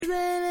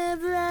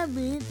I'm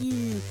with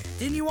you.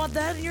 Didn't you want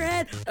that in your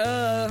head?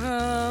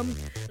 I'm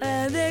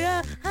with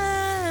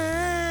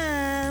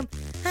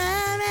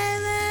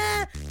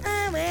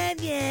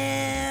you.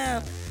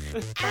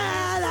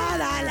 La la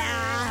la la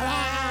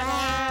la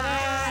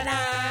la la.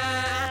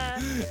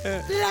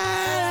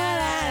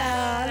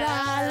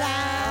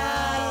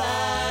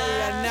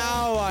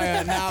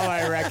 Now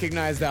I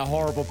recognize that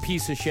horrible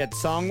piece of shit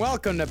song.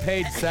 Welcome to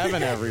Page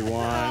 7,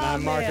 everyone.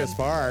 I'm Marcus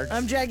Parks.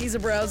 I'm Jackie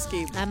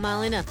Zabrowski. I'm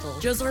Molly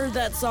Nuffle. Just heard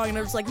that song and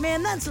I was like,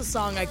 man, that's a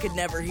song I could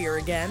never hear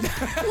again.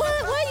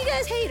 Why you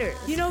guys haters?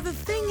 You know, the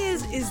thing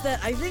is that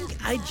I think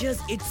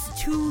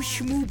it's too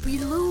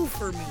schmoopy-loo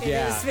for me.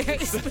 Yeah. It is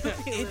very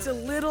spooky. It's a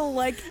little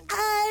like,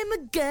 I'm a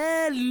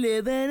girl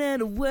living in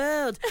a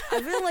world.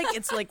 I feel like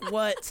it's like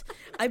what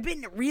I've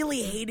been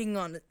really hating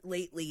on it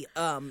lately.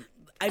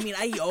 I mean,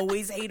 I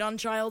always hate on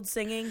child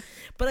singing,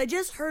 but I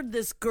just heard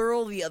this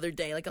girl the other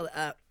day, like,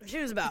 she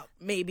was about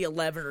maybe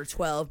 11 or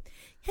 12,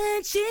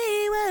 and she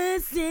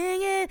was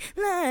singing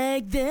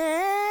like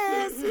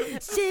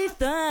this. She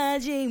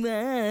thought she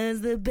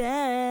was the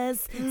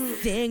best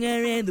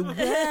singer in the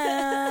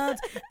world.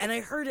 And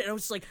I heard it, and I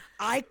was like,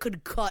 I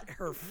could cut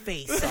her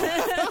face off.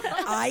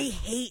 I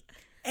hate...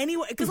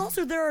 Anyway, because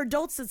also there are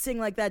adults that sing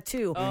like that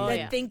too,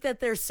 think that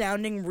they're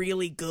sounding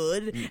really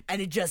good,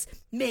 and it just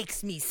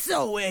makes me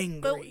so angry.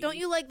 But don't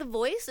you like The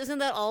Voice? Isn't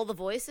that all The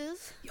Voice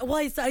is? Well,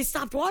 I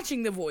stopped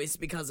watching The Voice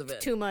because of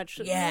it. Too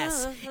much.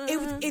 Yes.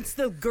 It's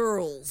the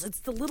girls. It's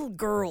the little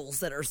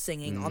girls that are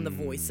singing on The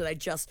Voice that I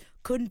just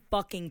couldn't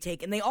fucking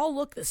take. And they all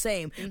look the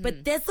same.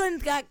 But this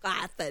one's got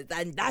glasses,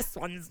 and this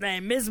one's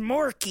name is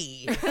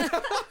Morky.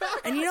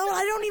 And you know what?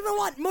 I don't even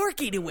want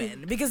Morky to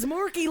win, because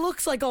Morky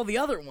looks like all the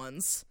other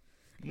ones.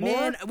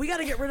 Man, we got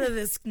to get rid of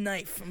this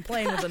knife. I'm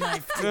playing with the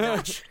knife too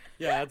much.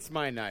 Yeah, that's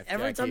my knife.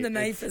 Every Jackie. time the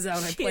knife is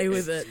out, I play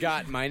with it. It's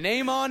got my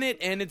name on it,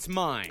 and it's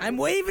mine. I'm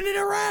waving it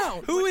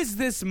around. Who is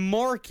this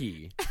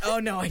Morky? Oh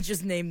no, I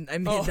made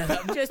that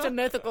up. Just a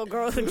mythical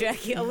girl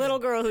a little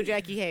girl who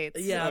Jackie hates.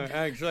 Yeah.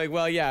 Actually,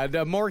 well, yeah,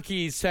 the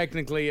Morky's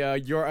technically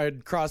a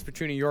cross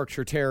between a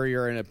Yorkshire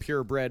Terrier and a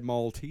purebred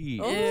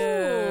Maltese. Ew.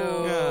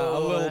 Yeah, a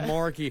little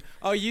Morky.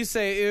 Oh, you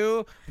say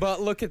ew,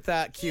 but look at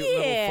that cute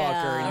little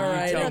fucker. And All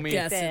right,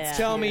 you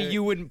tell me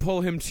you wouldn't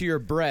pull him to your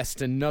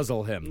breast and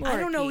nuzzle him. I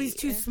don't know, he's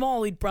too small.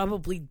 He'd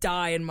probably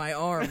die in my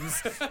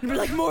arms. And be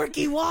like,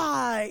 Morky,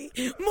 why?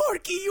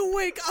 Morky, you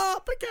wake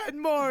up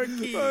again,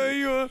 Morky.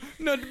 You're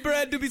not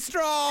bred to be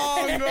strong.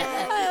 I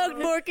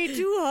hugged Morky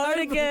too hard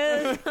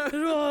again.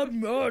 I'm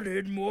not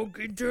it,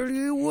 Morky, till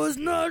he was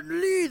not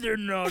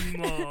leading on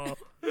more.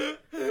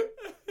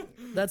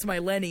 That's my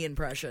Lenny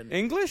impression.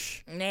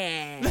 English?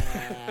 Nah.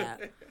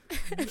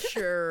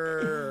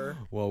 Sure.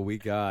 Well, we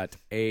got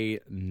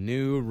a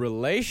new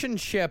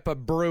relationship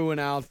brewing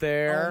out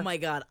there. Oh my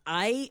God.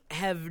 I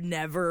have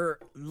never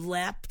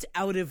leapt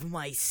out of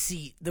my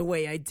seat the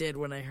way I did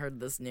when I heard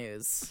this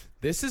news.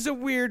 This is a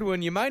weird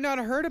one. You might not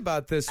have heard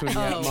about this one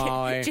yet,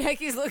 Molly.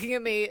 Jackie's looking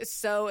at me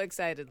so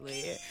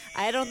excitedly.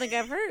 I don't think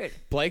I've heard.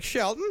 Blake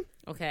Shelton.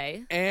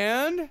 Okay.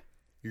 And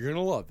you're going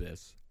to love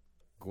this.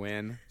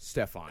 Gwen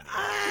Stefani.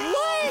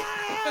 What?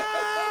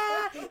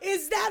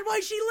 Is that why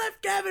she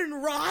left Kevin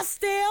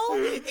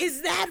Rossdale?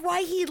 Is that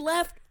why he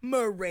left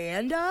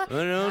Miranda? I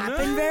don't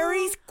Happened know.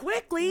 very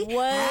quickly.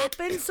 What?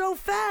 Happened so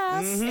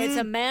fast. It's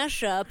a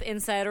mashup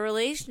inside a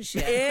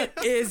relationship. It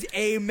is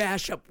a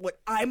mashup. What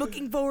I'm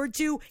looking forward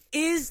to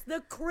is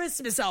the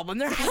Christmas album.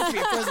 There has to be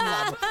a Christmas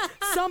album.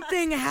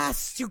 Something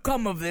has to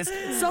come of this.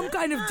 Some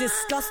kind of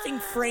disgusting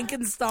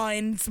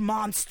Frankenstein's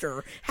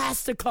monster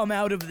has to come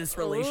out of this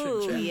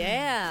relationship. Ooh,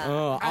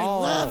 yeah. I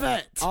love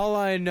it. All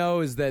I know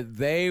is that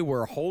they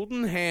were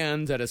holding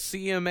hands at a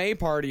CMA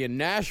party in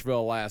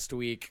Nashville last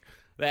week.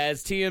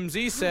 As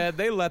TMZ said,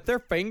 they let their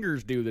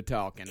fingers do the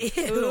talking. Ew,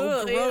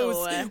 Ooh,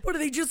 gross. ew. What are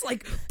they, just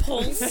like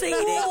pulsating?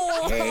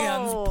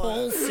 Hands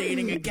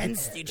pulsating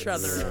against each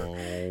other.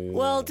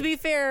 Well, to be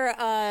fair,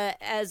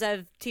 as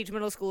I've teach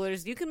middle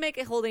schoolers, you can make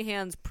it holding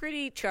hands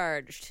pretty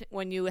charged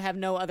when you have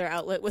no other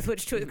outlet with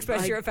which to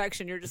express your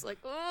affection. You're just like,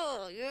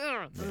 oh,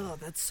 yeah. Oh,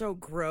 that's so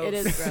gross. It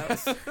is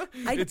gross.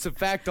 It's a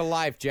fact of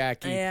life,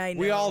 Jackie. Yeah, I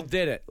We know. all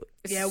did it.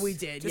 Yeah, we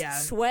did. Just Yeah.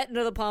 sweat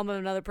into the palm of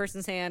another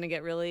person's hand and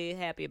get really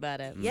happy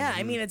about it. Yeah,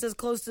 I mean, it's as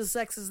close to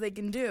sex as they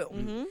can do.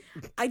 Mm-hmm.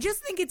 I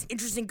just think it's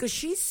interesting because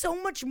she's so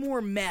much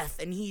more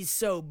meth and he's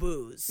so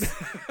booze.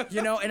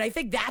 You know, and I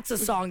think that's a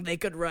song they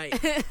could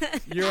write.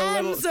 You're a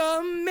I'm little.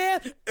 some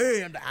meth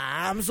and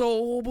I'm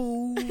so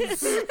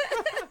booze.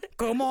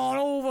 Come on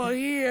over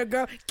here,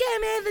 girl.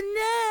 Give me the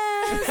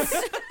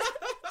nuts.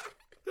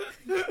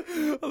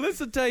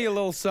 Let's tell you a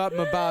little something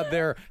about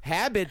their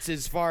habits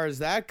as far as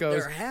that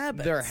goes.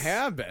 Their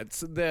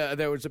habits.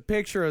 There was a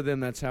picture of them.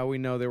 That's how we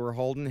know they were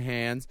holding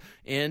hands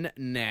in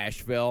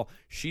Nashville.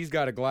 She's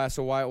got a glass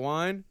of white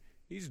wine.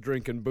 He's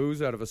drinking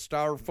booze out of a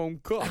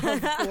styrofoam cup.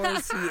 Of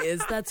course he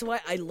is. That's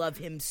why I love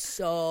him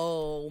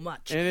so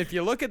much. And if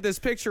you look at this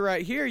picture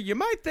right here, you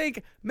might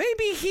think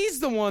maybe he's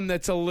the one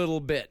that's a little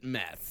bit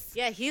meth.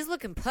 Yeah, he's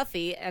looking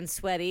puffy and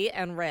sweaty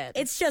and red.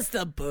 It's just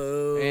the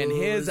booze. And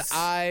his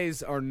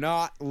eyes are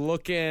not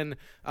looking,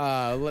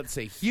 let's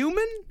say,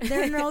 human.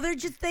 They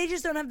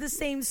just don't have the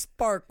same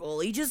sparkle.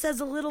 He just has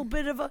a little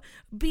bit of a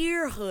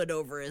beer hood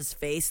over his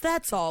face.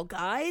 That's all,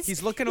 guys.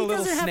 He's looking a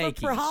little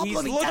snaky. He's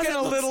looking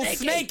a little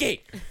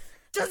snaky.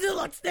 Doesn't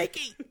look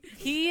snaky.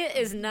 He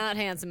is not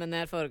handsome in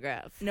that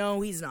photograph.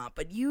 No, he's not.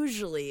 But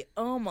usually,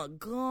 oh my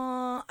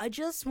god, I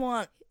just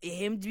want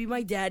him to be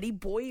my daddy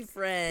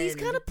boyfriend. He's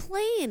got a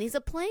plane. He's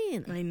a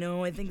plane. I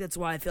know. I think that's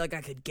why I feel like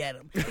I could get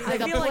him.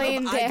 like I a feel like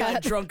plain if I got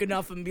dad. drunk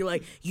enough and be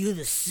like, "You're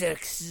the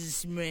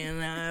sexiest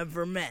man I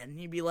ever met," and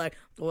he'd be like,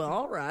 "Well,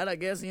 all right, I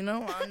guess I'm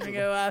gonna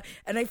go out."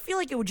 And I feel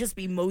like it would just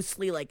be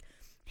mostly like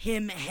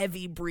him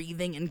heavy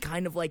breathing and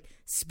kind of like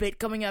spit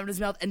coming out of his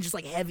mouth and just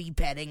like heavy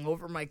petting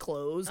over my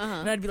clothes.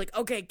 And I'd be like,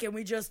 "Okay, can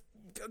we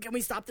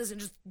stop this and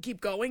just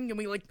keep going? Can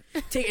we like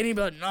take?" And he'd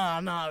be like,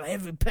 "No,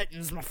 heavy petting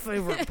is my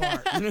favorite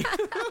part."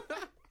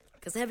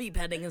 Because heavy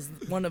petting is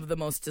one of the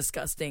most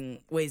disgusting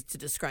ways to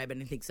describe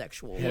anything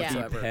sexual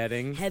whatsoever.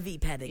 Petting. Heavy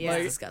petting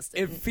is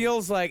disgusting. It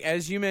feels like,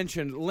 as you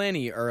mentioned,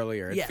 Lenny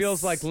earlier. It Yes.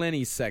 feels like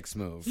Lenny's sex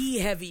move. He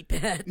heavy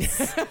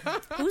pets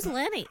Who's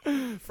Lenny?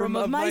 from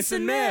Of Mice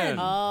and Men.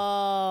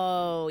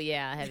 Oh,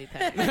 yeah, heavy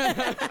pet.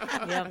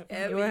 Yep,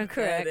 you were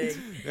correct. petting.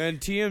 And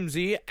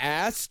TMZ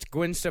asked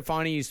Gwen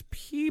Stefani's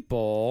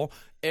people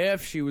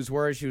if she was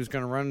worried she was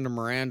going to run into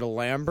Miranda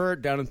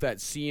Lambert down at that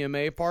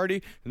CMA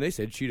party, and they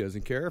said she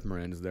doesn't care if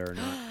Miranda's there or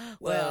not.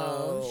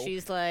 Well,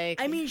 she's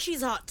like... I mean,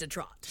 she's hot to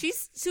trot.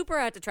 She's super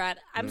hot to trot.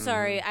 I'm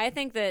sorry. I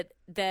think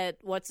that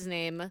what's his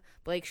name?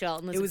 Blake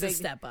Shelton was It was a big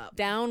step up.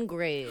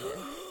 downgrade.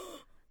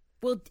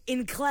 Well,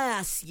 in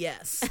class,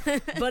 yes.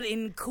 But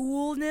in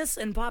coolness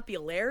and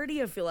popularity,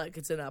 I feel like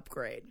it's an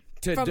upgrade.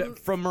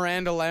 From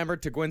Miranda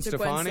Lambert to Gwen To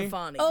Stefani? Gwen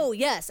Stefani. Oh,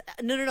 yes.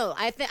 No.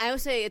 I would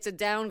say it's a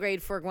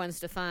downgrade for Gwen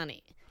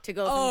Stefani to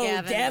go from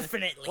Gavin.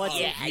 Definitely. What's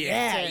it?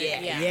 Yeah.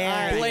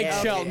 All right. Blake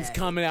Okay. Shelton's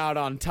coming out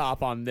on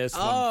top on this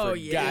one for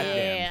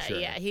goddamn sure.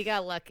 Yeah, he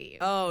got lucky.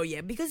 Oh,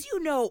 yeah, because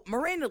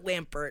Miranda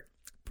Lambert,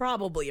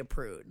 probably a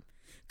prude.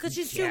 Because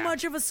she's too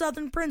much of a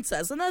Southern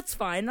princess, and that's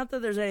fine. Not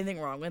that there's anything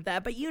wrong with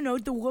that, but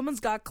the woman's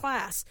got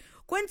class.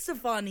 Gwen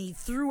Stefani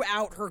threw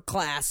out her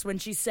class when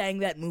she sang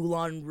that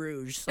Moulin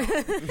Rouge song.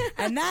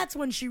 And that's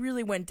when she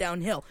really went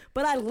downhill.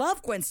 But I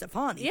love Gwen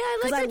Stefani. Yeah, I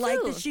like her Because I like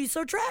too. that she's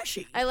so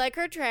trashy. I like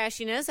her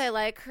trashiness. I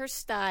like her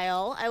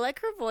style. I like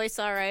her voice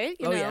all right.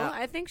 You know, yeah.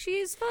 I think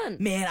she's fun.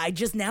 Man,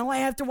 now I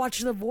have to watch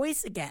The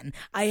Voice again.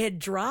 I had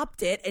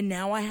dropped it, and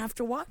now I have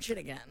to watch it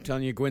again. I'm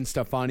telling you, Gwen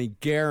Stefani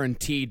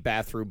guaranteed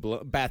bathroom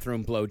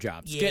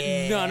blowjobs. Yeah.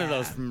 Get none of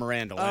those from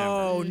Miranda Lambert.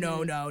 Oh,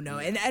 no.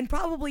 And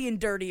probably in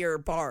dirtier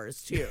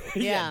bars, too.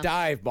 Yeah.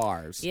 Dive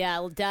bars.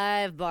 Yeah,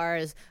 dive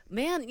bars.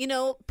 Man,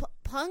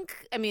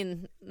 punk, I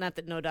mean, not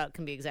that No Doubt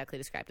can be exactly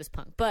described as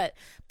punk, but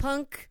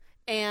punk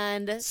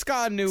and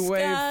Ska, new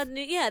wave.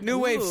 New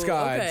wave ska,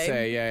 I'd okay.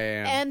 say.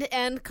 Yeah.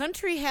 and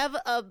country have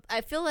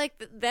I feel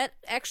like that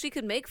actually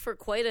could make for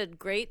quite a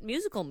great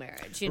musical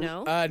marriage,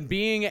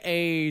 Being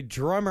a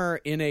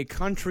drummer in a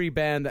country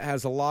band that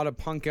has a lot of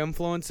punk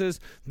influences,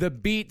 the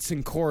beats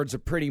and chords are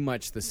pretty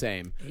much the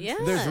same. Yeah.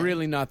 There's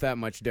really not that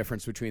much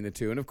difference between the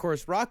two. And of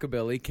course,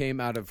 rockabilly came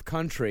out of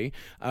country,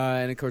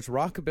 and of course,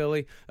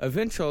 rockabilly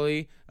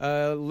eventually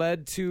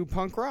led to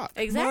punk rock.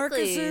 Exactly.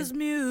 Marcus's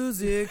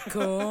Music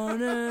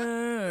Corner.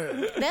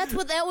 That's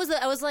what that was.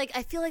 I was like,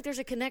 I feel like there's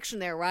a connection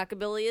there.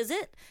 Rockabilly is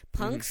it.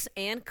 Punks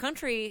and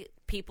country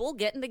people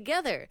getting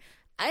together.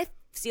 I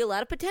see a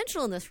lot of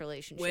potential in this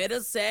relationship. Where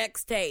the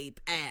sex tape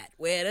at?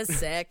 Where the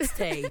sex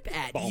tape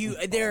at?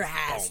 There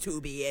has to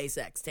be a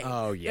sex tape.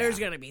 Oh, yeah. There's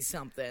gonna be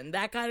something.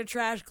 That kind of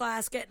trash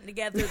class getting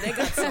together. They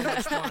got so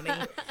much money,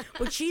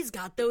 but she's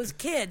got those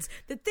kids.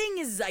 The thing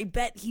is, I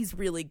bet he's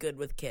really good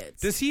with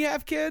kids. Does he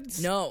have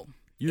kids? No.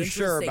 You're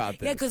sure Interesting. about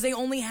this? Yeah, because they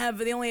only,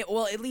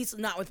 well, at least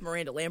not with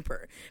Miranda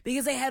Lambert,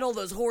 because they had all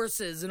those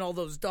horses and all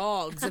those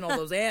dogs and all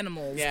those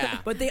animals. Yeah.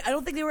 But I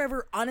don't think they were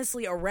ever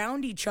honestly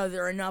around each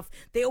other enough.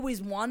 They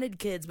always wanted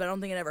kids, but I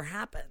don't think it ever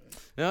happened.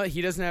 No,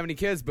 he doesn't have any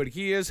kids, but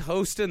he is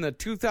hosting the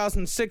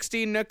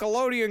 2016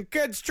 Nickelodeon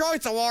Kids'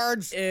 Choice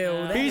Awards. Ew,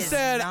 that he is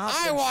said, not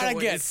I the want to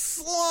choice. get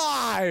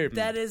slimed.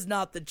 That is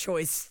not the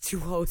choice to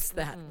host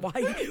that.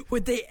 Why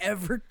would they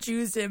ever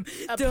choose him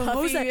A to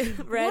host puffy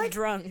that? red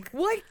drunk.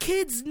 What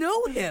kids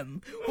know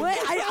him? What?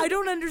 I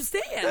don't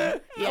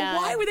understand. Yeah.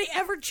 Why would they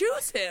ever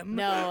choose him?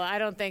 No, I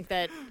don't think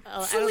that. I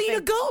don't Selena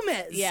think-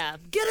 Gomez. Yeah.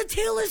 Get a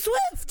Taylor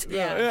Swift.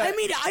 Yeah. I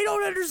mean, I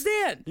don't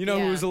understand. You know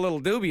Yeah. who's a little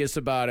dubious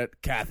about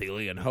it? Kathy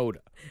Lee and Hoda.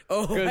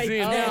 Oh, Because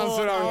he I know. announced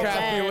it on oh,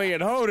 Kathy that. Lee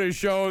and Hoda's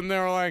show, and they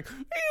were like, are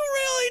you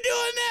really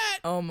doing that?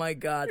 Oh my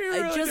God! You're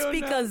really Just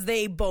doing because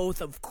they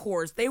both, of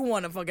course, they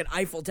want to fucking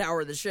Eiffel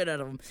Tower the shit out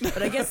of them,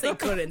 but I guess they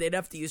couldn't. They'd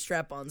have to use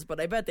strap-ons, but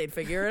I bet they'd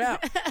figure it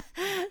out.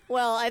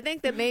 Well, I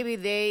think that maybe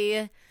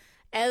they.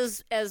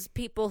 as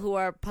people who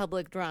are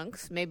public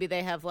drunks, maybe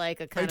they have like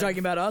a Are kind you of talking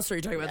about us or are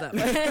you talking about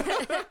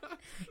them?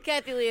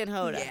 Kathy Lee and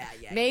Hoda.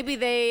 Yeah, maybe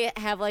they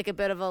have like a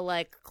bit of a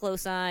like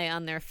close eye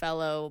on their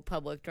fellow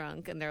public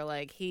drunk, and they're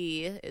like,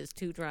 he is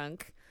too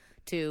drunk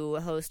to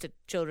host a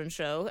children's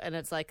show, and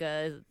it's like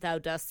a thou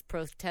dost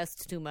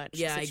protest too much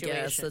situation. I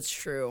guess that's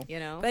true. You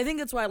know? But I think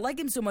that's why I like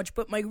him so much.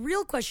 But my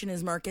real question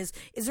is, Marcus,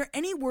 is there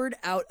any word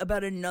out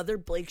about another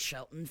Blake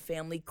Shelton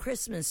family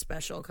Christmas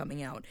special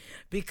coming out?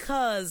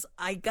 Because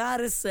I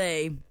gotta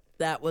say,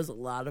 that was a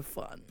lot of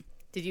fun.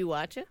 Did you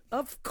watch it?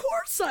 Of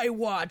course I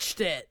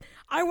watched it.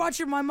 I watched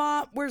it with my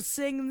mom. We're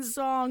singing the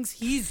songs.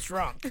 He's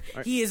drunk.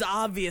 He is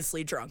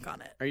obviously drunk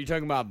on it. Are you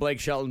talking about Blake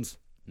Shelton's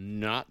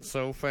Not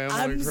So Family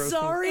I'm Christmas?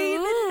 sorry,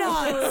 the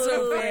not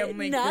so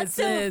family. Not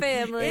so Christmas.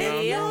 family.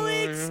 And you'll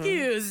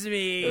excuse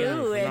me.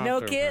 Ooh, and Not no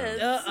so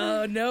kids.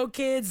 Uh-oh, no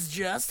kids,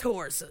 just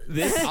horses.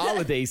 This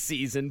holiday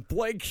season,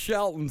 Blake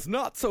Shelton's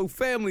Not So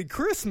Family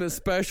Christmas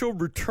special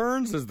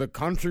returns as the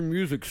country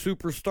music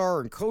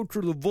superstar and coach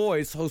of The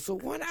Voice hosts a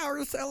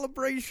 1-hour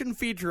celebration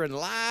featuring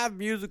live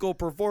musical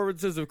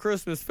performances of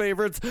Christmas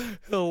favorites,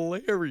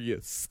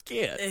 hilarious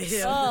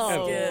skits,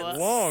 Oh. and a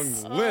long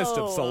list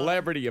of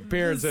celebrity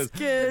appearances.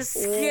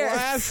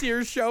 Last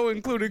year's show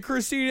included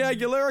Christina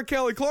Aguilera,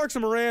 Kelly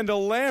Clarkson, Miranda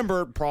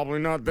Lambert, probably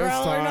not this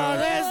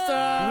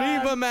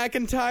time. Reba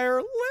McEntire,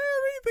 Larry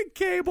the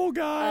Cable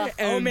Guy, Oh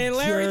and man,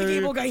 Larry the Jay-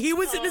 Cable Guy, he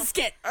was in a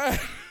skit.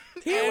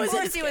 Of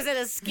course he was in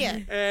a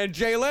skit. And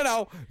Jay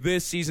Leno.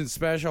 This season's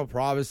special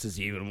promises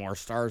even more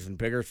stars and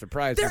bigger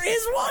surprises. There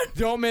is one.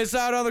 Don't miss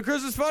out on the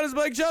Christmas fun as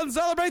Blake Shelton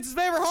celebrates his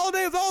favorite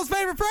holiday with all his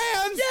favorite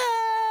friends. Yay!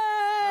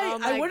 Oh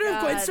my I wonder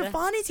if Gwen God.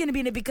 Stefani's going to be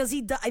in it because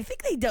I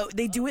think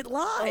they do it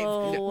live.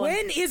 Oh.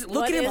 When is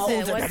look What at him is it? holding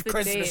What's that the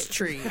Christmas date?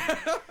 tree?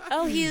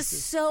 Oh, he is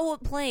so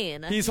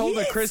plain. He's holding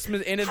Yes. a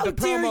Christmas in it, How the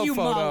dare promo you,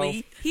 photo.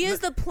 Molly? He is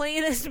the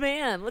plainest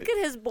man. Look at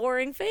his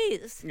boring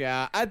face.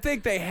 Yeah, I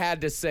think they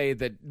had to say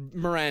that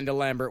Miranda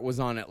Lambert was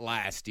on it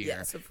last year.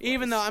 Yes, of course.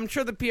 Even though I'm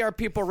sure the PR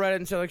people read it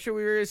and said, like, should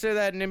we really say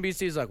that? And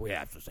NBC's like, we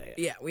have to say it.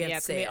 Yeah, we have Yeah, to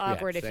it's say gonna be it.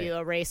 awkward if say you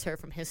erase her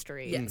from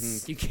history.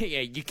 Yes. You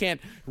can't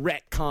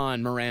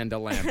retcon Miranda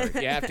Lambert.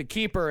 You have to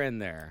keep her in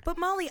there. But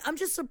Molly, I'm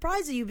just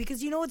surprised at you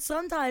because you know what?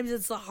 Sometimes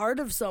it's the heart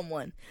of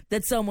someone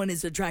that someone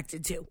is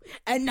attracted to,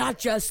 and not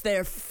just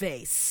their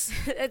face.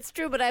 It's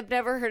true, but I've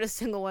never heard a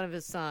single one of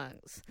his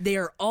songs. They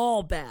are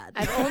all bad.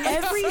 I've only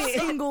Every seen-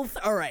 single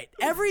all right.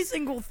 Every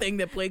single thing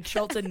that Blake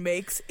Shelton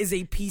makes is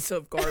a piece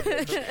of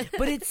garbage.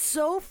 But it's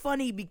so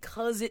funny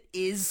because it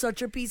is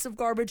such a piece of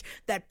garbage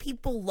that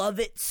people love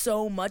it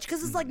so much.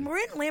 Because it's like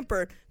Miranda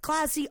Lambert,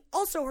 classy.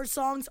 Also, her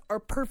songs are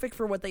perfect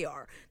for what they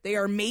are. They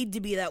are made to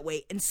be that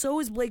way, and so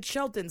is Blake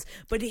Shelton's.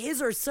 But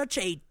his are such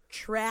a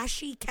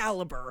trashy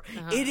caliber.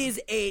 It is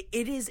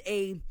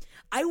a.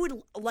 I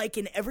would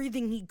liken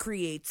everything he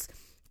creates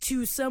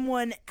to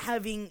someone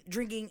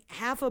drinking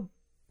half a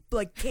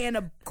can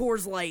of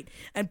Coors Light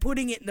and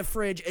putting it in the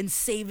fridge and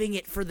saving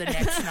it for the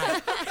next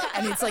night.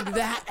 And it's like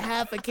that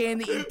half a can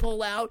that you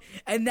pull out,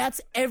 and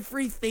that's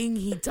everything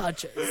he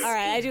touches. All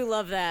right, I do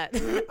love that.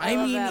 I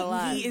love mean, that a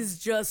lot. he is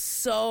just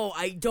so.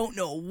 I don't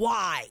know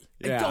why.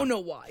 Yeah. I don't know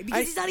why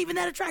because he's not even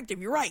that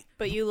attractive. You're right.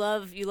 But you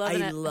love I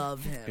it.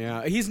 love him.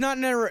 Yeah, he's not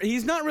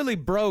really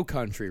bro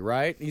country,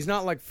 right? He's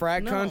not like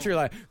frat country,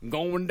 like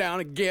going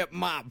down and get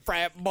my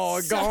frat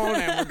boy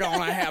going, and we're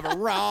gonna have a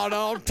ride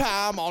on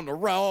time on the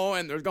road,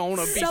 and there's gonna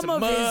be some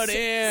mud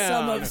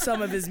in.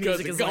 Some of his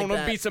music is gonna like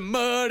that. be some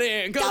mud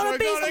in. Gonna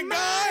be some go in.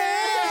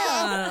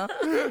 Cause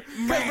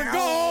we're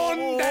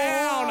going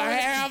down to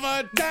have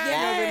a time,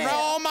 and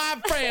all my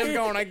friends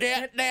gonna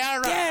get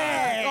down right.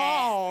 Yeah.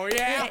 Oh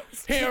yeah,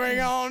 here we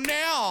go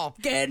now.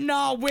 Getting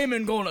all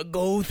women gonna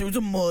go through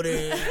the mud.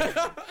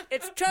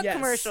 It's truck Yes.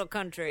 commercial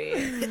country.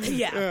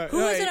 Yeah. Who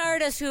is an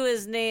artist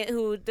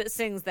who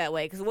sings that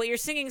way? Because what you're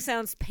singing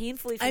sounds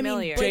painfully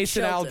familiar. Blake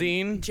Jason Shelton.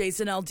 Aldean.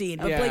 Jason Aldean.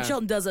 But Yeah. Blake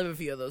Shelton does have a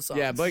few of those songs.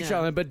 Yeah, Blake Yeah.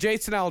 Shelton. But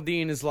Jason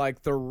Aldean is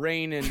like the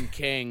reigning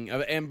king.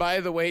 And by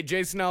the way,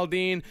 Jason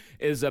Aldean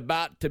is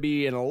about to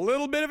be in a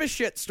little bit of a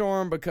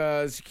shitstorm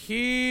because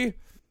he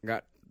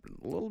got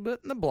a little bit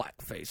in the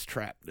blackface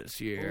trap this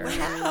year.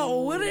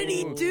 Wow, what did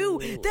he do?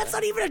 That's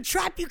not even a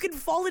trap you can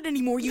fall in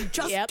anymore. You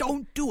just Yep.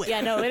 don't do it.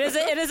 Yeah, no, it is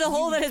a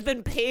hole that has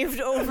been paved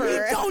over.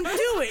 You don't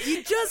do it.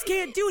 You just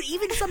can't do it.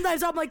 Even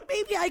sometimes I'm like,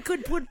 maybe I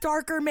could put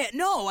darker man.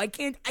 No, I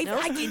can't. I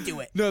can't do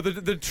it. No,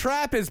 the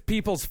trap is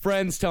people's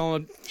friends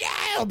telling them, yeah,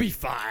 it'll be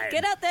fine.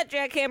 Get out that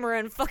jackhammer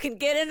and fucking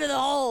get into the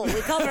hole.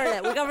 We covered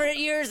it. We covered it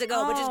years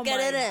ago, but just get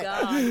in it.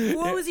 God.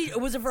 What was he?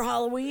 Was it for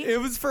Halloween? It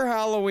was for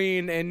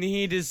Halloween, and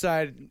he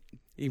decided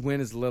he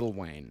went as Lil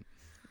Wayne.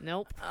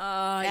 Nope.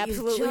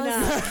 Absolutely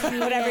not.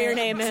 Whatever your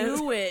name is.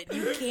 Do it.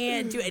 You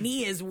can't do it. And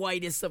he is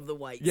whitest of the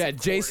whites. Yeah, of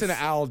Jason course.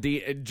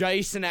 Aldean.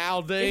 Jason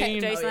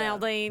Aldean. Jason yeah.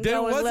 Aldean. Didn't-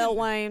 Go with wasn't- Lil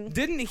Wayne.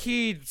 Didn't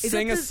he that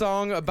sing a the-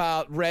 song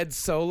about red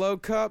Solo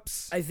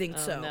cups? I think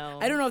so. no.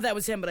 I don't know if that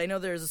was him, but I know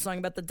there's a song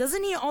about that.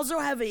 Doesn't he also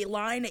have a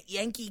line at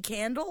Yankee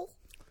Candle?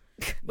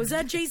 Was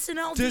that Jason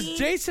Aldean? Does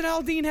Jason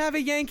Aldean have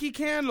a Yankee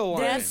Candle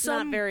on That's it?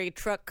 not very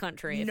truck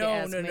country. If you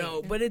ask me.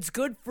 No. But it's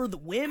good for the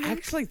women. I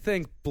actually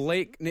think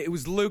it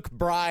was Luke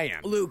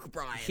Bryan. Luke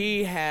Bryan.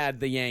 He had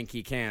the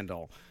Yankee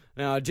Candle.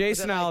 Now,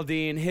 Jason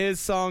Aldean, his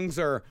songs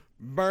are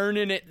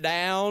Burning It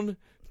Down,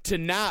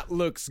 Tonight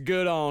Looks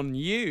Good on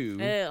You,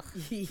 Ugh.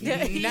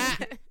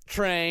 Night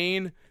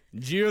Train,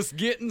 Just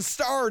Getting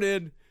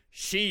Started,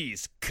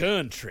 She's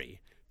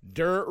Country,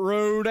 Dirt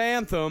Road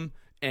Anthem,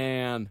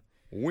 and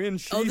When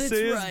She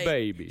Says right.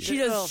 Baby. She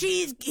does.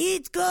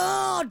 It's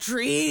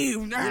country.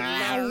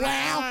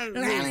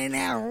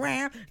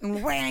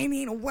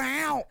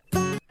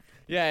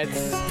 Yeah,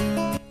 it's...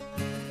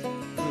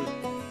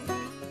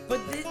 But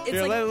it's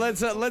Here,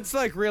 like let's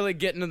like really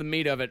get into the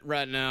meat of it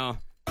right now.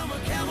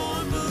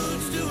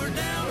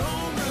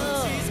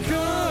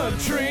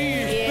 Country.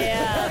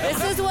 Yeah,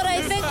 this is what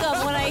I think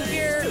of when I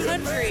hear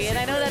country, and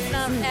I know that's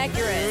not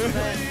accurate,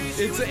 but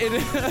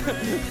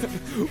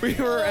We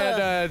were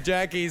at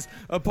Jackie's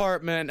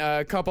apartment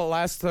a couple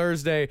last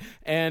Thursday,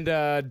 and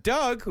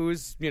Doug,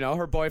 who's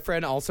her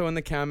boyfriend, also in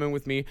the cabin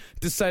with me,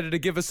 decided to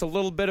give us a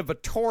little bit of a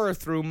tour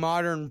through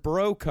modern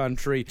bro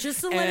country, just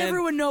to let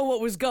everyone know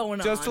what was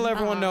going on. Just to let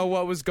everyone know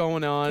what was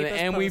going on, Keep us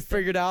and we posted.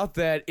 figured out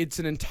that it's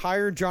an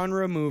entire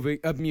genre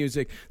of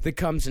music that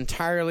comes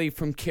entirely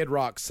from Kid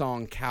Rock's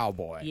song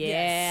 "Cowboy."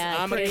 yeah,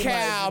 I'm a pretty much.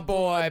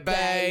 cowboy,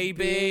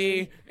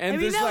 baby. And I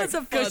mean, this that like, was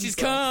a fun she's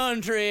song.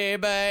 country,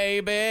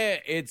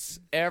 baby. It's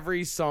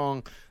every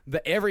song,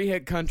 every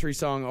hit country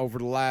song over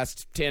the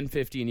last 10,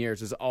 15 years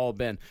has all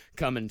been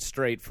coming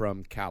straight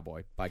from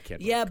Cowboy by Kid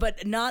Rock. Yeah,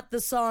 but not the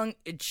song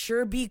 "It'd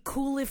Sure Be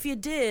Cool If You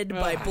Did"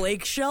 by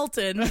Blake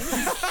Shelton.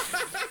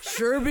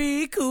 Sure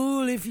be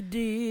cool if you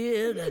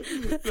did.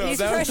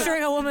 He's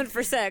pressuring a woman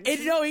for sex.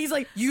 He's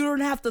like, you don't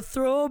have to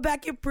throw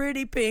back your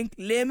pretty pink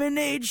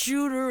lemonade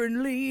shooter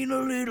and lean a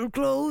little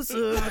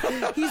closer.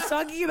 He's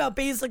talking about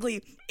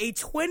basically a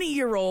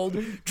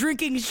 20-year-old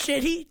drinking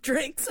shitty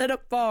drinks at a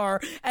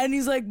bar, and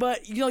he's like,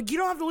 but you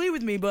don't have to leave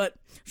with me, but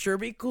sure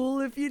be cool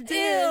if you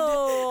did. Ew,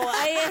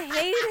 I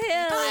hate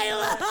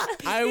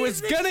him. I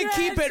was gonna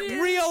keep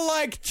it real,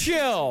 like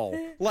chill,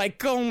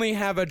 like only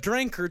have a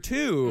drink or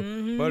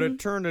two, but it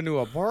turned into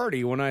a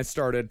party when I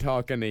started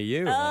talking to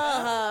you.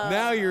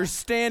 Now you're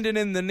standing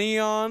in the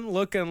neon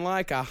looking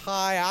like a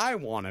high I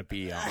want to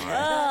be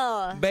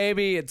on.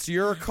 Baby, it's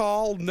your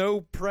call,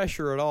 no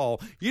pressure at all.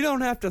 You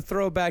don't have to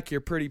throw back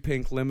your pretty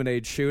pink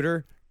lemonade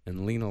shooter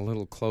and lean a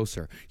little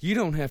closer. You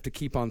don't have to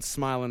keep on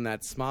smiling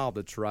that smile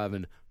that's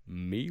driving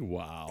me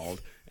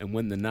wild. And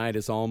when the night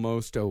is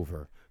almost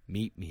over,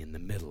 meet me in the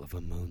middle of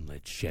a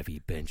moonlit Chevy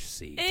bench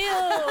seat. Ew.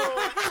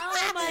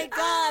 Oh my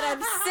God,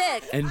 I'm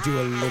sick. And do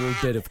a little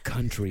bit of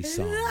country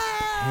song,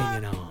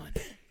 hanging on.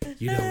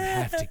 You don't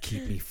have to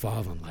keep me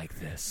falling like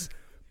this,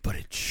 but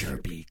it'd sure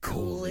be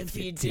cool if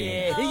you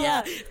did.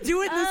 Yeah,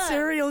 do it in the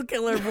serial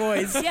killer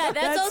voice. Yeah,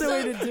 that's the also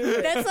way to do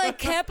it. that's like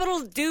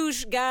capital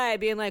douche guy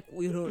being like,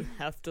 "We don't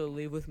have to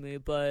leave with me,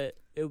 but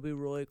it would be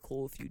really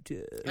cool if you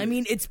did." I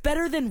mean, it's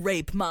better than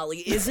rape, Molly,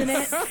 isn't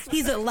it?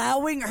 He's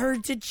allowing her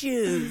to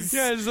choose.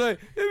 Yeah, it's like,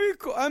 it'd be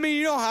cool. I mean,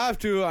 you don't have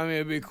to. I mean,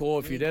 it'd be cool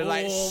if you did.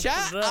 Like, Cool.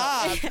 shut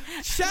up.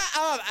 Shut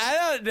up. I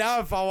don't know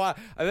if I want.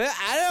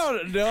 I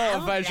don't know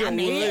if I should.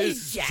 It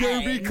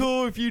should be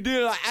cool if you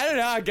did. Like, I don't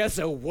know. I guess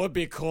it would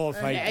be cool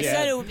if I did. I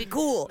said it would be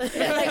cool.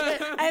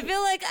 I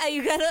feel like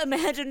you gotta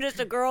imagine just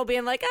a girl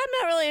being like, "I'm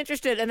not really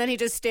interested," and then he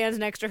just stands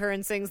next to her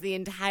and sings the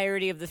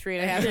entirety of the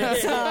 3.5 minute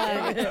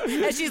song,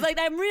 and she's like,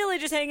 "I'm really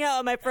just hanging out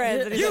with my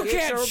friends." And he's You like,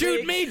 can't "Sure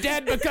shoot be." me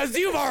dead because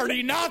you've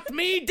already knocked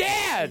me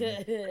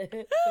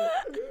dead.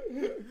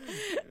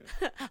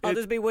 I'll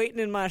just be waiting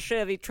in my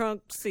Chevy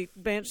trunk seat,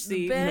 bench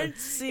seat, Bench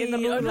seat in the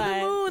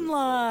moonlight.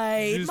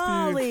 moonlight. Just be-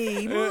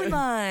 Molly,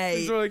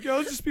 moonlight. So like,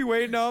 I'll just be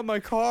waiting out in my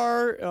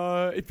car.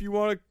 If you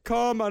want to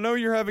come, I know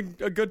you're having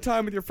a good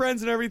time with your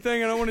friends and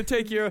everything. I don't want to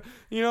take you, I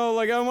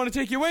don't want to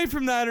take you away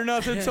from that or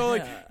nothing. So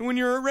like, when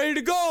you're ready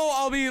to go,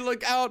 I'll be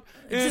like out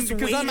Just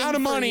because I'm waiting out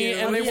of for money you.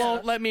 and they Yeah.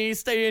 won't let me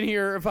stay in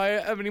here if I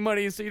have any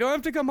money. So you don't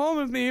have to come home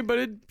with me, but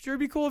it'd sure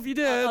be cool if you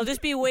did. I'll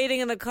just be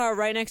waiting in the car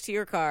right next to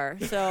your car.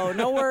 So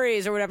no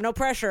worries or whatever, no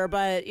pressure.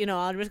 But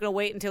I'm just gonna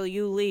wait until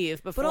you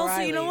leave before. But also,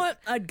 I you know leave. what?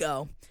 I'd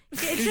go.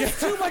 It's just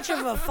too much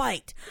of a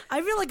fight.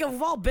 I feel like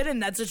we've all been in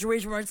that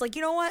situation where it's like,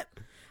 you know what?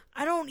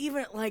 I don't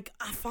even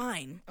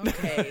fine.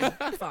 Okay,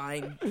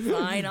 fine,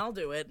 I'll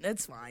do it.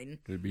 It's fine.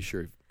 It'd be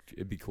sure.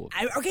 It'd be cool.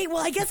 Okay, well,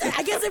 I guess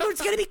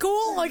it's gonna be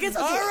cool. I guess.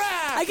 All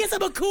right. I guess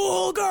I'm a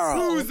cool girl.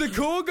 Who's the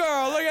cool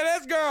girl? Look at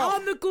this girl.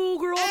 I'm the cool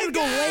girl. I'm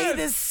gonna go lay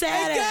this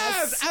sad Hey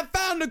ass. guys, I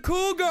found the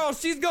cool girl.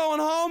 She's going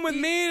home with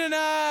me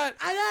tonight.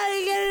 I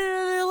gotta get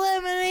another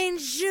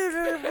lemonade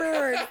shooter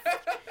bird.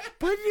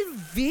 Put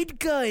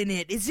vodka in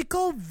it. Is it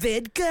called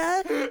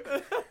vodka?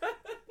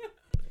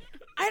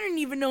 I didn't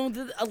even know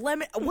a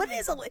lemon. What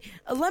is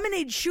a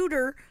lemonade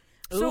shooter?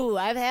 Ooh,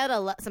 I've had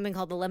something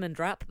called the lemon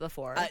drop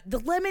before. The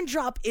lemon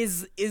drop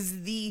is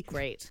the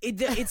Great.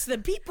 It's the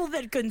people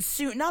that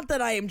consume. Not that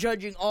I am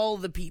judging all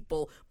the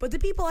people, but the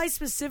people I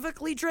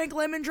specifically drank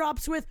lemon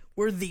drops with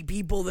were the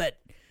people that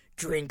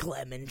drink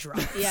lemon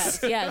drops.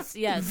 Yes.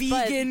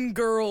 Vegan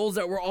girls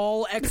that were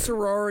all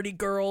ex-sorority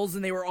girls,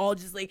 and they were all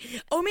just like,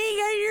 oh my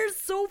god, you're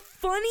so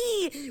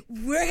funny.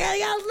 We're gonna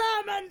get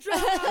lemon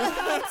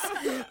drops.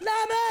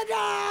 Lemon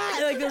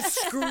drops. Like, they're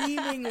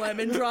screaming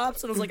lemon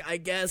drops, and I was like, I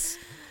guess.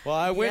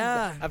 Well,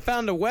 Yeah. I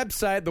found the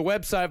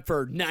website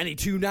for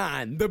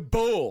 92.9, the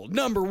bold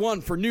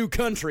 #1 for new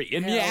country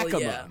in Hell Yakima.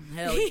 yeah.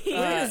 Hell yeah.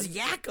 Where is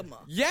Yakima?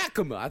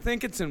 Yakima, I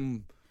think it's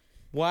in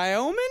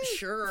Wyoming?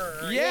 Sure.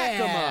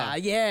 Yakima.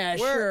 Yeah,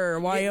 sure.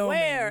 Wyoming.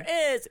 Where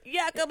is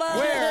Yakima?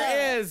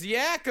 Where is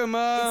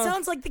Yakima? It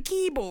sounds like the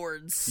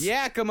keyboards.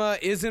 Yakima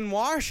is in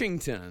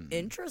Washington.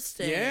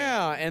 Interesting.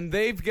 Yeah, and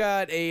they've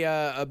got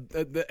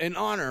in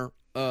honor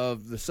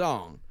of the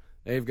song,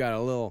 they've got a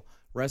little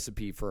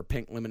recipe for a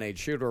pink lemonade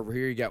shooter over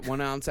here. You got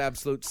 1 ounce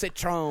Absolute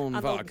Citron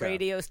On vodka. the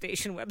radio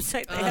station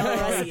website, they have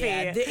a recipe.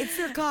 Yeah. It's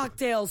their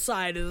cocktail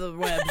side of the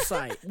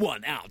website.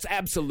 1 ounce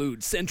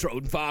Absolute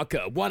Citron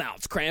vodka, 1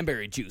 ounce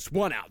cranberry juice,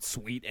 1 ounce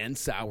sweet and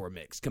sour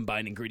mix.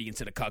 Combine ingredients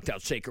in a cocktail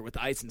shaker with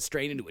ice and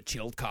strain into a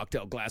chilled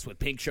cocktail glass with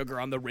pink sugar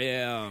on the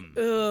rim.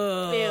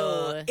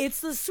 Ew.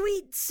 It's the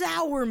sweet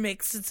sour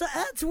mix.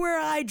 That's where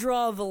I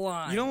draw the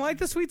line. You don't like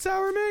the sweet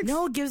sour mix?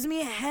 No, it gives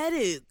me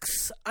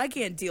headaches. I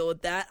can't deal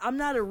with that. I'm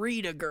not a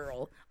Rita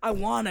girl. I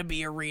want to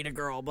be a Rita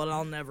girl, but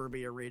I'll never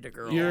be a Rita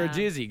girl. You're a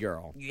Jizzy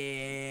girl.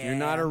 Yeah. You're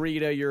not a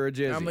Rita, you're a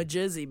Jizzy. I'm a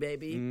Jizzy,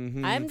 baby.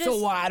 I'm just. So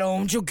why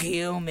don't you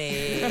kill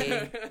me?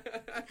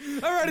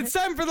 All right, it's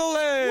time for the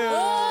list.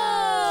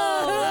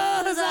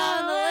 Who's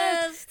on the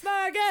list?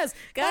 Marcus,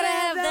 Gotta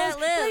have that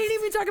list. I didn't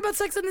even talk about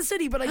Sex in the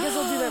City, but I guess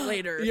I'll do that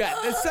later. Yeah,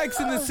 the Sex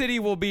in the City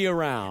will be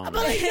around.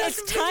 But I It's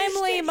just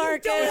timely, finished it.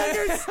 Marcus. You don't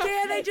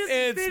understand. I just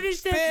It's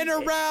finished it. been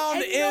around,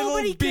 And it'll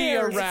nobody be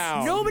cares.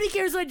 around. Nobody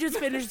cares. I just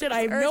finished it.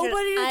 I have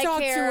nobody to I talk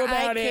care, to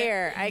about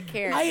I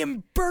care. I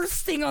am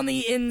bursting on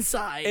the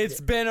inside.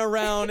 It's been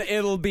around,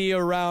 it'll be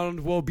around,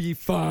 we'll be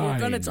fine. We're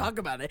gonna talk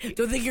about it.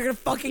 Don't think you're gonna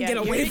fucking get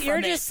away from You're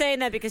it. just saying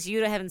that because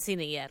you haven't seen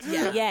it yet.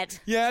 Yeah. Yet.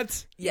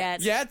 Yet?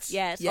 Yet.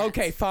 Yet?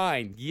 Okay,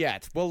 fine.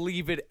 Yet. We'll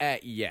leave it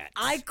at yet.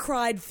 I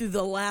cried through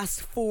the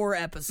last 4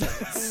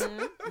 episodes.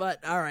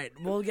 But all right,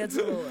 we'll get to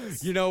the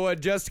list. You know what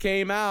just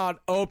came out?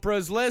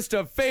 Oprah's list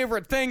of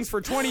favorite things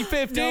for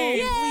 2015.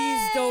 No,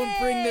 please don't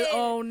bring the.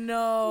 Oh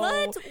no!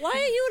 What? Why are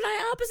you and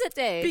I opposite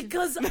days?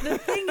 Because the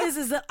thing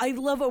is that I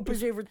love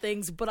Oprah's favorite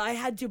things, but I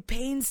had to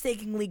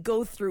painstakingly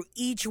go through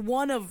each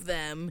one of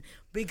them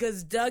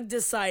because Doug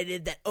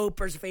decided that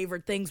Oprah's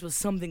favorite things was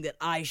something that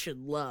I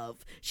should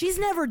love. She's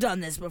never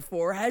done this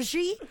before, has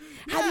she?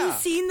 Have you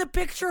seen the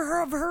picture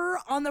of her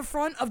on the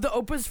front of the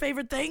Oprah's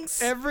favorite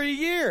things? Every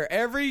year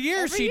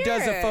she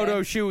does a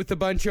photo shoot with a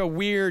bunch of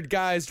weird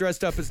guys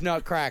dressed up as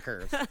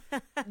nutcrackers.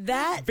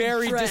 That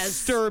Very dress-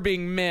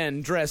 disturbing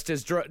men dressed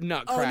as Oh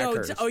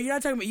nutcrackers. no! Oh, you're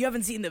not talking about. You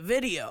haven't seen the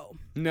video.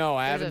 No,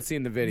 I haven't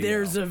seen the video.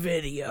 There's a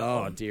video.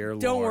 Oh, dear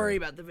Don't Lord. worry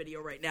about the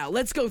video right now.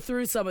 Let's go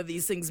through some of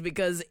these things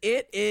because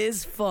it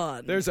is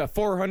fun. There's a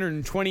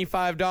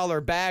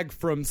 $425 bag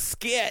from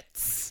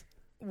Skits.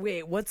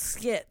 Wait, what's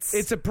Skits?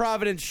 It's a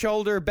Providence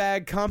shoulder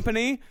bag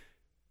company.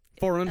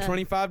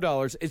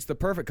 $425. It's the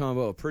perfect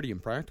combo of pretty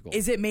and practical.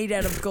 Is it made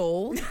out of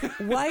gold?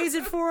 Why is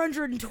it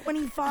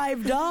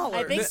 $425?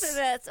 I think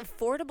that's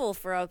affordable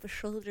for a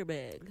shoulder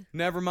bag.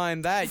 Never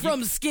mind that.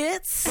 From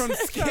Skits? From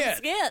Skits.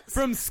 Skits.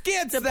 From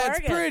Skits, a that's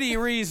bargain. pretty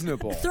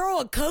reasonable. Throw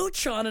a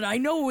coach on it. I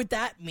know what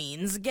that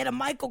means. Get a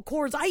Michael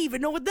Kors. I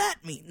even know what that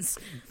means.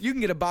 You can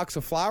get a box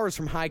of flowers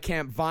from High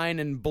Camp Vine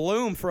and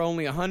Bloom for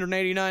only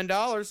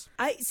 $189.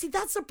 I see.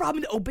 That's the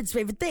problem with Oprah's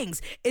favorite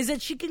things is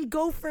that she can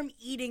go from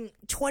eating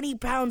 20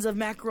 pounds of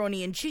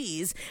macaroni and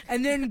cheese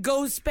and then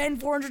go spend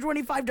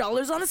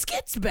 $425 on a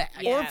Skits bag.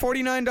 Or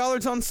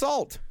 $49 on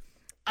salt.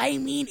 I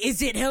mean,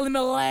 is it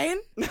Himalayan?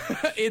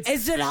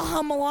 Is it a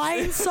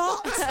Himalayan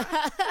salt?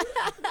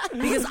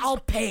 Because I'll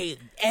pay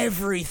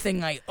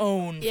everything I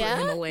own for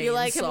Himalayan salt. You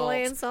like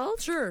Himalayan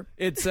salt? Sure.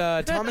 It's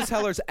Thomas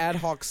Heller's Ad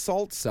Hoc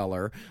Salt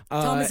Cellar.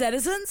 Thomas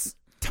Edison's?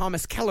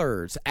 Thomas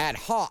Keller's Ad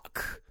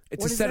Hoc.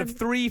 It's What a is set that? of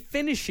 3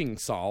 finishing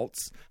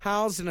salts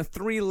housed in a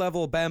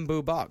 3-level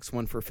bamboo box.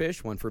 One for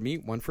fish, one for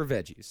meat, one for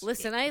veggies.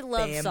 Listen, I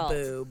love salt.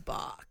 Bamboo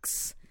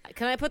box.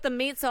 Can I put the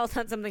meat salt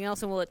on something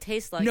else and will it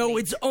taste like No, meat?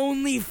 it's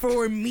only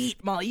for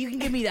meat, Molly. You can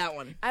give me that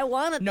one. I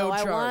want it, No though.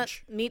 I want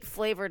charge.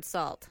 meat-flavored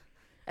salt.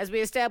 As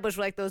we established,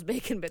 like those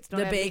bacon bits. Don't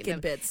The have meat in bacon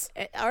them. bits.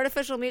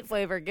 Artificial meat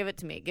flavor, give it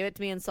to me. Give it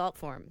to me in salt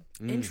form.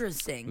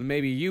 Interesting.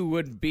 Maybe you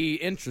would be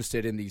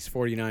interested in these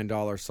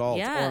 $49 salts.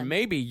 Yeah. Or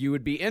maybe you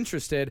would be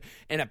interested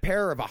in a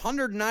pair of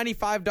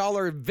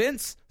 $195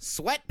 Vince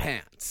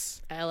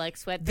sweatpants. I like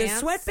sweatpants. The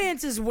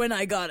sweatpants is when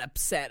I got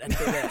upset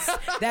after this.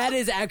 That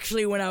is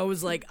actually when I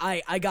was like,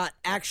 I got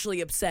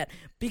actually upset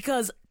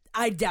because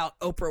I doubt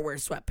Oprah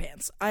wears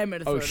sweatpants. I'm going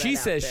to throw Oh, that she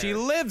out says there. she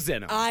lives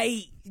in them.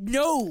 I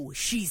know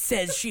she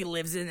says she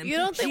lives in them. You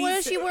don't think, what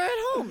does she wear at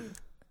home?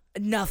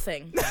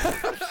 Nothing.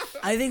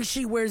 I think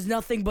she wears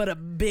nothing but a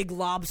big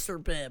lobster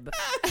bib.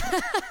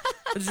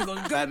 And she goes,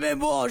 "Get me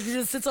more." She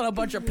just sits on a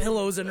bunch of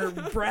pillows and her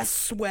breast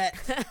sweat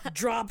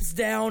drops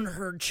down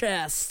her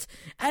chest.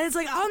 And it's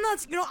like, I'm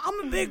not,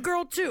 I'm a big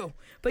girl too.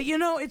 But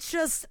it's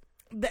just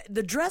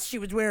the dress she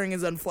was wearing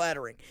is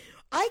unflattering.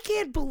 I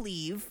can't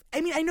believe.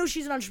 I mean, I know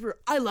she's an entrepreneur.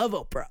 I love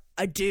Oprah.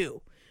 I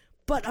do.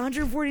 But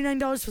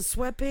 $149 for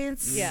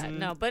sweatpants? Yeah,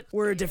 no, but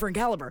We're a different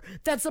caliber.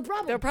 That's the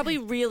problem. they're probably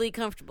really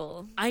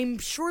comfortable. I'm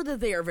sure that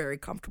they are very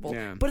comfortable.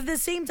 Yeah. But at the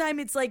same time,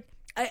 it's like,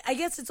 I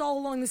guess it's all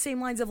along the same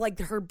lines of like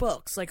her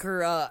books, like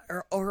her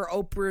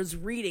Oprah's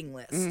reading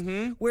list,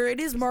 where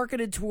it is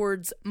marketed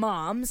towards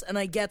moms, and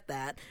I get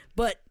that.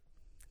 But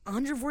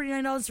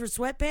 $149 for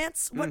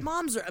sweatpants? What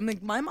moms are? I mean,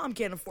 my mom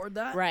can't afford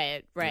that.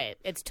 Right.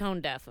 It's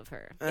tone deaf of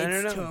her.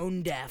 It's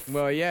tone deaf.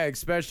 Well, yeah,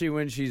 especially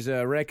when she's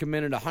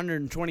recommended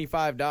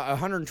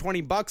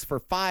 $120 for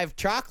 5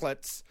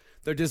 chocolates.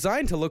 They're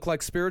designed to look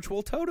like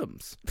spiritual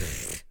totems.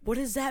 What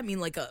does that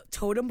mean? Like a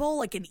totem pole?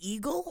 Like an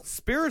eagle?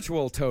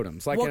 Spiritual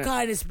totems. Like What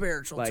kind of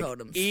spiritual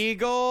totems?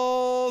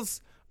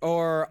 Eagles,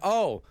 or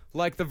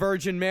like the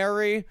Virgin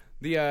Mary,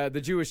 the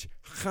Jewish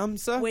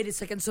Chamsa. Wait a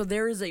second. So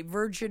there is a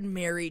Virgin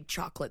Mary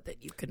chocolate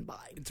that you can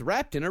buy. It's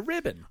wrapped in a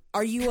ribbon.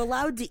 Are you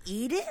allowed to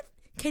eat it?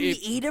 Can you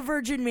eat a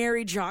Virgin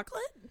Mary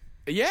chocolate?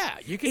 Yeah,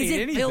 you can Is eat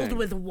it anything. filled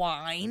with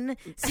wine?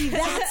 See,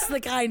 that's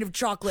the kind of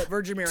chocolate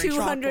Virgin Mary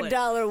chocolate.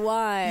 $200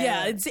 wine.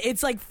 Yeah,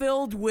 it's like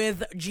filled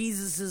with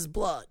Jesus's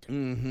blood.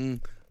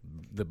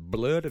 The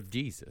blood of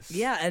Jesus.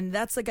 Yeah, and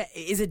that's like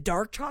is it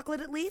dark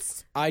chocolate at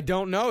least? I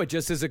don't know. It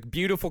just is a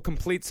beautiful,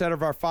 complete set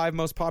of our 5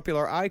 most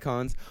popular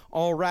icons,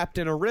 all wrapped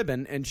in a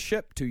ribbon and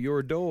shipped to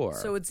your door.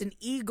 So it's an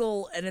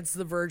eagle and it's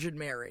the Virgin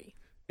Mary.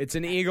 It's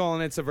an eagle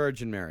and it's a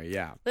Virgin Mary,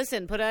 yeah.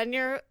 Listen, put on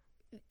your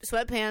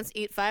sweatpants,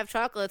 eat 5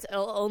 chocolates.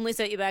 It'll only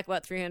set you back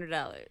about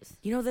 $300.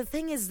 The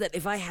thing is that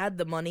if I had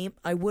the money,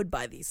 I would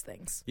buy these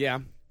things. Yeah.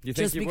 You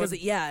think Just you because,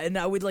 would? and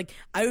I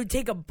would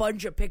take a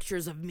bunch of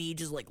pictures of me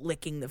just like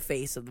licking the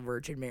face of the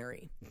Virgin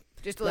Mary.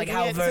 Just Like licking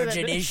how it so that-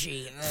 virgin is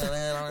she?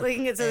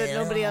 Licking it so that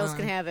nobody else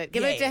can have it.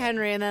 Give it to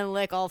Henry and then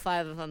lick all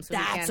 5 of them so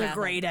he can't That's a have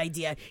great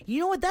idea. You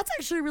know what? That's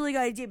actually a really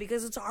good idea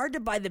because it's hard to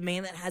buy the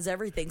man that has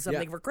everything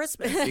something for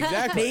Christmas.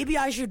 Exactly. Maybe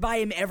I should buy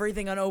him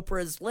everything on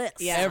Oprah's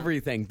list. Yeah.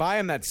 Everything. Buy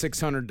him that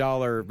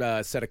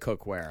 $600 set of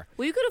cookware.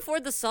 Well, you could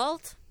afford the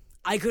salt.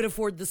 I could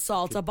afford the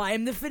salt. I'll buy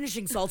him the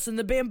finishing salts in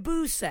the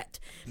bamboo set.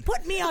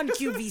 Put me on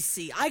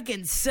QVC. I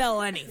can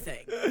sell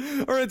anything.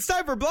 Or it's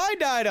time for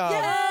Blind Item.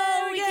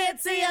 Oh, we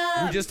can't see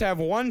him. We just have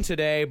one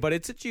today, but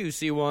it's a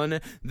juicy one.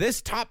 This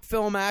top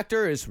film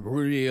actor is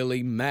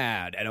really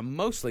mad at a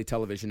mostly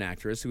television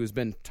actress who has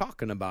been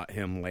talking about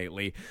him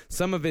lately.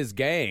 Some of his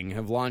gang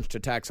have launched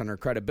attacks on her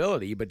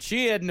credibility, but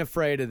she isn't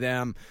afraid of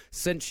them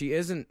since he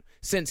isn't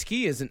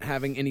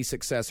having any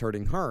success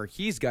hurting her.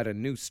 He's got a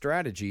new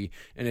strategy.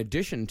 In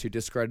addition to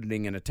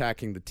discrediting and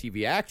attacking the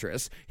TV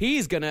actress,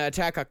 he's going to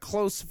attack a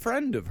close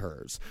friend of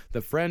hers.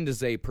 The friend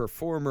is a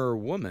performer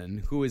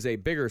woman who is a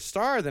bigger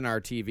star than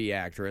our TV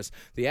actress.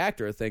 The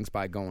actor thinks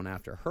by going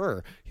after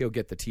her, he'll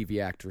get the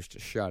TV actress to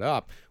shut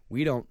up.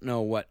 We don't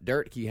know what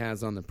dirt he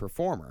has on the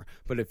performer,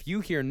 but if you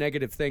hear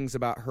negative things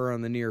about her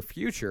in the near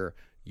future,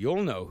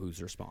 you'll know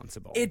who's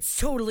responsible. It's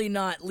totally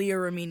not Leah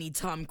Remini,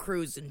 Tom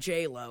Cruise, and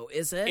J-Lo,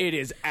 is it? It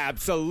is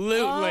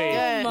absolutely Oh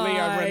my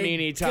Leah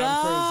Remini, Tom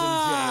God. Cruise,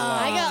 and J-Lo.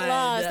 I got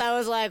lost. I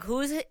was like,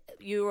 who's it?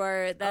 You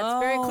are. That's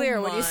very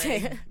clear when you say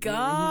it.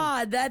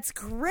 God, that's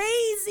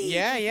crazy.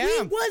 Yeah,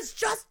 yeah. We was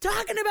just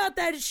talking about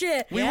that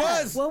shit. We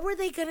was. What are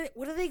they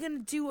gonna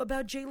do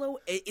about J-Lo?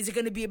 Is it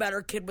gonna be about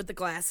her kid with the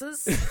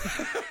glasses?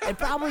 It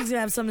probably is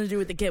gonna have something to do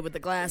with the kid with the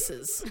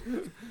glasses.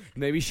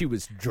 Maybe she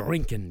was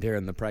drinking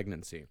during the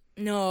pregnancy.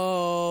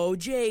 No,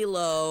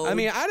 J-Lo. I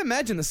mean, I'd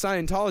imagine the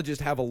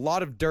Scientologists have a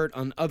lot of dirt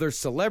on other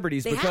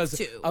celebrities They because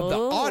have to. of the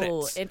Oh,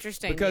 audits.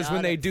 interesting, Because the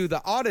when they audits. do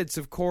the audits,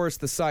 of course,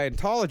 the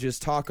Scientologists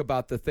talk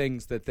about the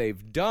things that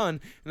they've done,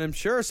 and I'm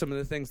sure some of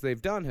the things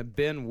they've done have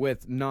been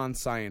with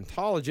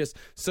non-Scientologists.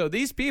 So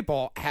these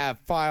people have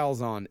files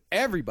on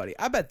everybody.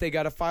 I bet they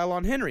got a file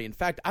on Henry. In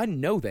fact, I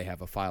know they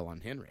have a file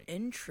on Henry.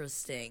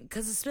 Interesting,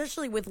 because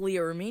especially with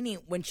Leah Remini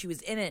when she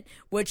was in it,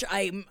 which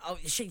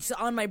she's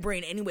on my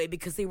brain anyway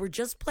because they were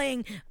just playing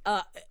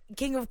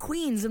King of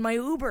Queens in my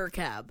Uber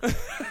cab,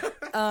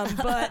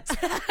 but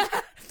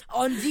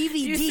on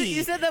DVD.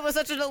 You said that with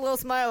such a little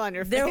smile on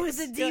your face. There was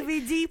a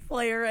DVD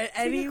player,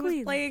 and he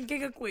was playing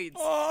King of Queens.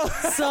 Oh.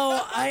 So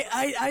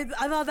I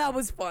thought that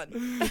was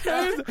fun.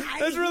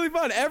 That's really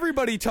fun.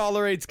 Everybody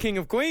tolerates King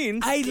of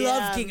Queens. I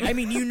love King. I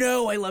mean,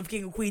 I love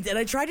King of Queens, and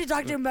I tried to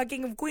talk to him about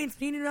King of Queens.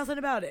 He knew nothing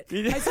about it.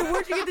 I said,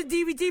 "Where'd you get the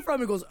DVD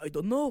from?" He goes, "I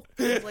don't know."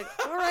 I was like,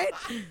 "All right,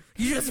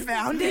 you just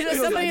found it." He goes,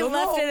 Somebody "I don't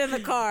left know." it in the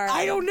car.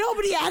 I don't know,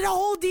 but he had a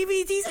whole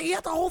DVD, so he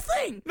had the whole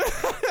thing.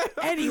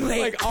 Anyway,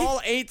 Like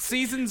all 8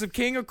 seasons of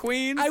King of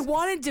Queens. I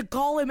wanted to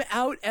call him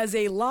out as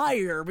a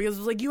liar because I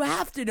was like, you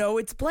have to know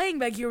it's playing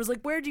back here. I was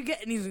like, where'd you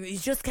get? And he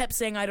just kept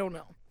saying, I don't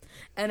know.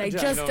 and I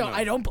just don't.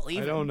 I don't believe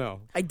him. I don't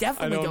know. I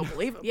definitely I don't don't-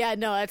 believe him. Yeah,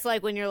 no, it's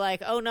like when you're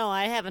like, oh no,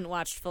 I haven't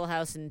watched Full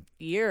House in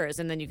years,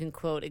 and then you can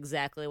quote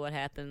exactly what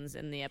happens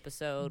in the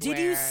episode. Did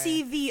you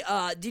see the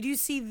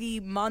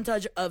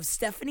montage of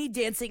Stephanie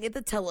dancing at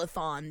the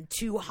telethon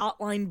to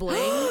Hotline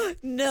Bling?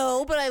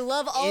 No, but I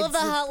love all of the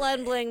It's-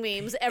 Hotline Bling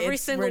memes. Every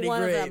it's single pretty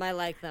one great. of them, I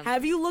like them.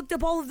 Have you looked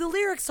up all of the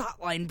lyrics to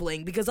Hotline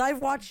Bling? Because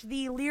I've watched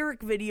the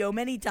lyric video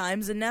many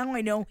times, and now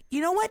I know.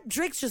 You know what?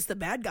 Drake's just the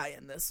bad guy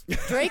in this.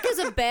 Drake is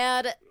a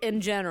bad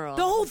in general.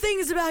 The whole thing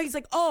is about he's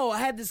like, oh, I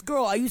had this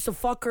girl. I used to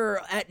fuck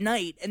her at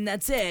night, and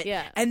that's it.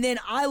 Yeah. And then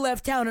I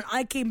left town, and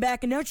I came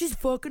back, and now she's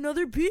fucking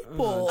other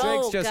people.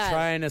 Drake's Oh, just God.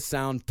 trying to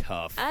sound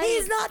tough.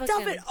 He's not tough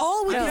fucking- at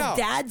all with No. his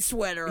dad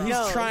sweater on.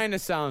 He's trying to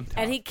sound tough.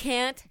 And he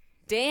can't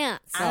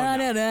dance.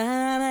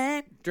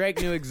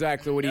 Drake knew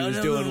exactly what he was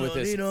doing with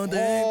this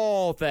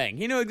whole thing.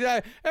 He knew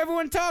exactly.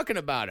 Everyone talking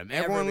about him.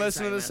 Everyone Everybody's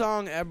listening to the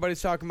song.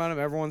 Everybody's talking about him.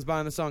 Everyone's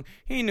buying the song.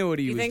 He knew what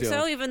he You was think doing.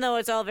 so? Even though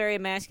it's all very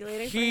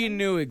emasculating? for He him?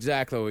 knew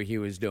exactly what he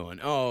was doing.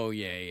 Oh,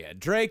 yeah.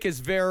 Drake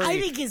is very... I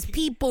think his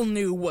people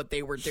knew what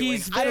they were doing.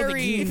 He's I don't very-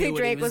 think he You You knew think what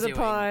Drake he was a doing.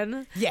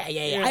 pawn? Yeah.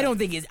 I don't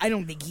think he. Why had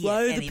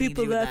are the anything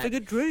people to do with laughing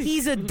that. at Drake?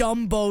 He's a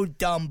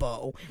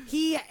Dumbo.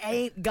 He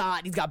ain't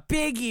got. He's got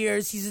big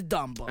ears. He's a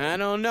Dumbo. I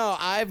don't know.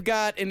 I've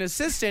got an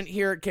assistant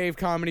here at Cave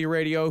Comedy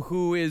Radio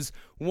who is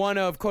one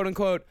of,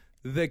 quote-unquote,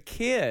 the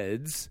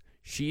kids.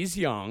 She's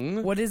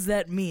young. What does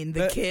that mean?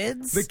 The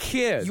kids? The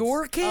kids.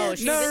 Your Oh, kids?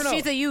 she's, No.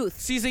 she's a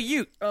youth. She's a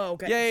youth. Oh,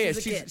 okay. Yeah.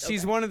 She's a kid.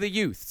 She's Okay. one of the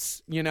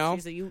youths, you know?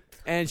 She's a youth.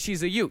 And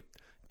she's a youth.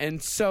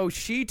 And so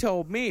she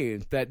told me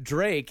that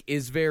Drake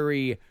is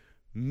very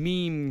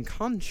meme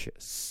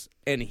conscious.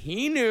 And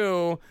he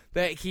knew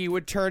that he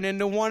would turn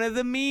into one of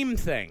the meme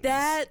things.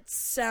 That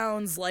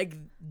sounds like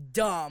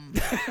dumb.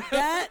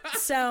 That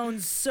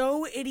sounds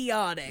so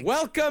idiotic.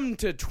 Welcome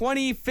to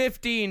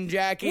 2015,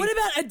 Jackie. What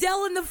about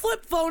Adele and the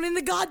flip phone in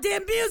the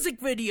goddamn music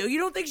video? You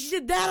don't think she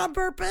did that on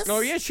purpose? Oh,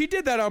 yeah, she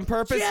did that on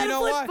purpose. She had You a know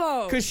flip why?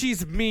 phone. Because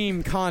she's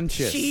meme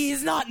conscious.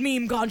 She's not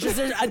meme conscious.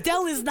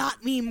 Adele is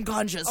not meme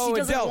conscious. Oh, She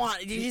doesn't Adele.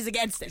 want it. She's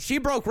against it. She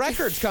broke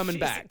records coming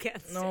back.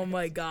 Oh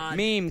my god.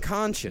 Meme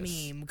conscious.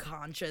 Meme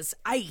conscious.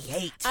 I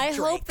hate I Drake.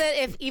 hope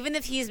that even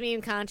if he's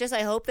meme conscious,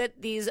 I hope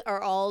that these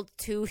are all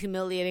too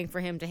humiliating for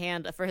him to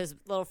handle, for his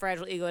little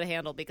fragile ego to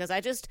handle, because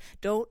I just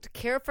don't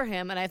care for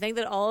him, and I think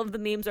that all of the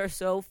memes are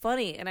so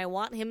funny, and I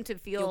want him to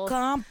feel.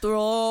 Come through.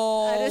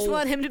 I just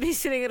want him to be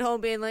sitting at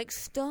home being like,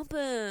 "Stop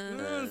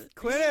it."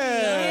 Quit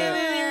And it.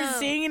 then you're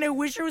singing, I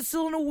wish I was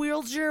still in a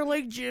wheelchair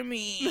like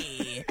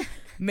Jimmy.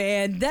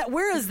 Man,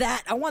 where is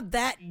that? I want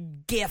that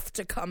gif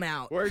to come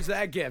out. Where's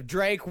that gif?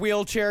 Drake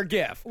wheelchair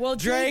gif. Well,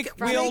 Drake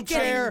Drake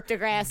wheelchair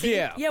Degrassi.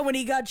 gif. Yeah, when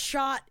he got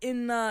shot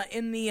in the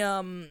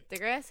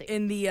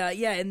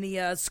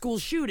Degrassi. school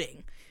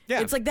shooting.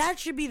 Yeah. It's like that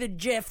should be the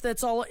GIF.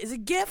 That's all. Is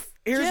it GIF?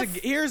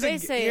 Here's They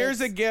say a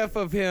it's- gif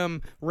of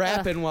him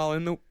rapping while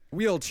in the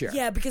wheelchair.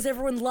 Yeah, because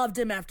everyone loved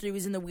him after he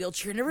was in the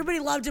wheelchair, and everybody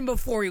loved him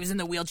before he was in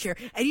the wheelchair.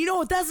 And you know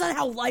what? That's not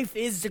how life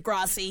is,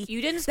 Degrassi.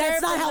 You didn't start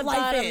That's not from how the life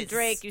bottom, is.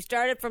 Drake. You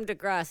started from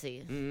Degrassi.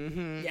 Yeah,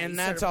 And he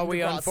that's started all from we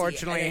Degrassi,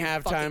 unfortunately and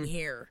have fucking time.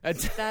 here.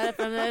 That's Started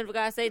from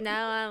Degrassi.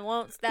 Now I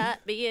won't stop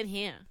being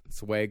here.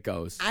 the way it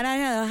goes. I don't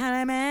know how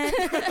I met.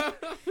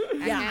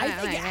 Yeah, I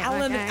think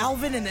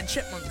Alvin and the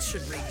Chipmunks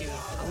should redo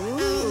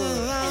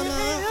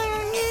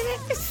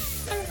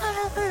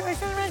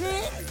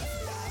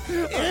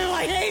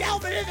I hate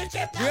Alvin and the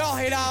Chipmunks. We all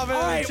hate Alvin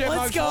All and right, the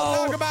Chipmunks. let's go.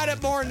 We'll talk about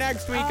it more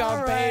next week All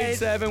on right. Page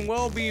 7.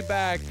 We'll be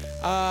back.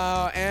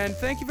 And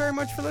thank you very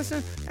much for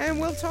listening, and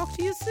we'll talk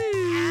to you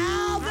soon.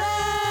 Alvin!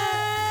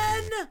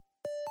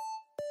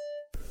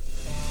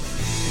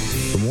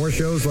 For more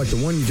shows like the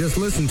one you just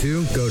listened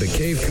to, go to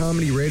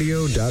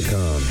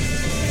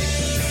cavecomedyradio.com.